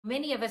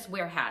Many of us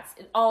wear hats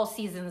all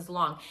seasons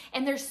long,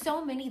 and there's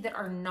so many that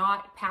are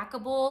not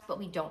packable, but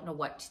we don't know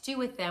what to do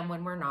with them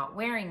when we're not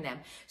wearing them.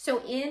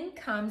 So in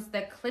comes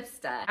the clip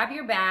stud. Grab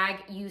your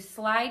bag, you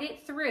slide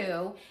it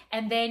through,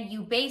 and then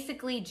you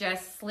basically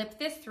just slip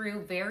this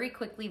through very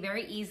quickly,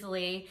 very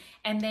easily,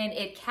 and then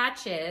it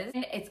catches,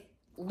 and it's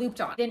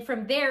looped on. Then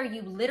from there,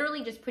 you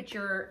literally just put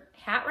your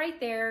hat right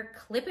there,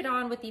 clip it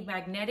on with the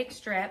magnetic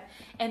strip,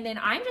 and then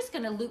I'm just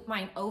gonna loop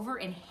mine over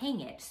and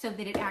hang it so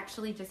that it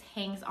actually just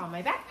hangs on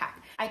my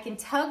backpack. I can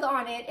tug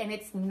on it and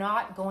it's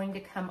not going to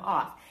come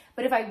off.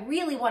 But if I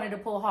really wanted to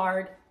pull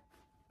hard,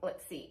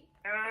 let's see.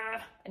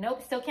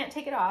 Nope, still can't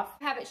take it off.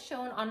 I have it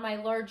shown on my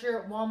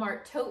larger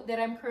Walmart tote that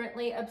I'm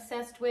currently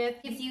obsessed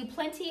with. Gives you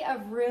plenty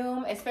of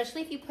room,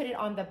 especially if you put it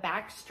on the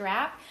back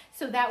strap.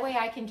 So that way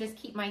I can just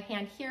keep my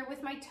hand here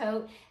with my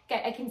tote.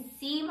 I can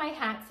see my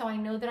hat, so I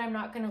know that I'm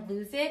not gonna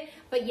lose it,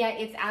 but yet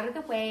it's out of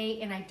the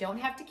way and I don't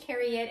have to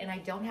carry it and I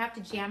don't have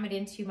to jam it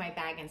into my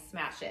bag and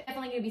smash it.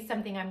 Definitely gonna be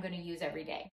something I'm gonna use every day.